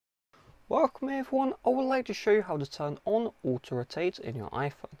Welcome everyone, I would like to show you how to turn on auto rotate in your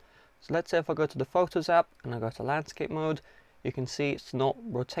iPhone. So let's say if I go to the Photos app and I go to landscape mode, you can see it's not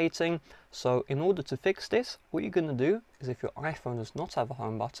rotating. So in order to fix this, what you're going to do is, if your iPhone does not have a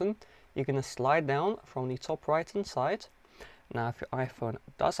home button, you're going to slide down from the top right hand side. Now if your iPhone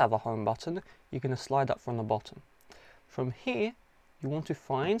does have a home button, you're going to slide up from the bottom. From here, you want to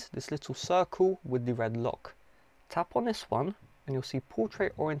find this little circle with the red lock. Tap on this one and you'll see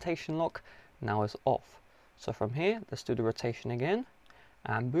portrait orientation lock now is off. So from here, let's do the rotation again,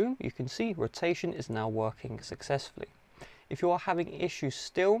 and boom, you can see rotation is now working successfully. If you are having issues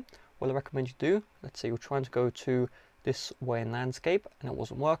still, what I recommend you do, let's say you're trying to go to this way in landscape and it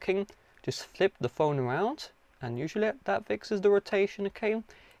wasn't working, just flip the phone around and usually that fixes the rotation. Okay,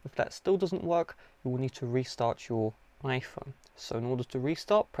 if that still doesn't work, you will need to restart your iPhone. So in order to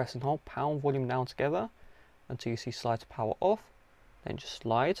restart, press and hold power and volume down together until you see slide to power off, then just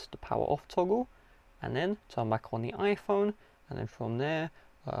slide the power off toggle and then turn back on the iPhone, and then from there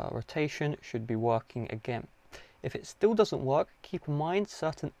rotation should be working again. If it still doesn't work, keep in mind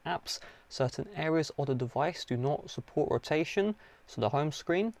certain apps, certain areas of the device do not support rotation. So the home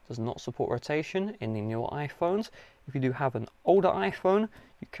screen does not support rotation in the newer iPhones. If you do have an older iPhone,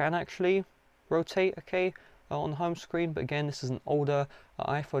 you can actually rotate, okay, on the home screen, but again, this is an older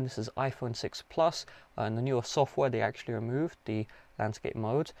iPhone. This is iPhone 6 Plus, and the newer software, they actually removed the landscape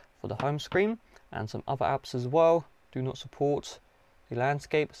mode for the home screen, and some other apps as well do not support the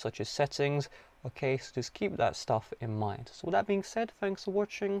landscape, such as settings. Okay, so just keep that stuff in mind. So with that being said, thanks for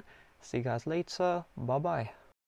watching, see you guys later, bye bye.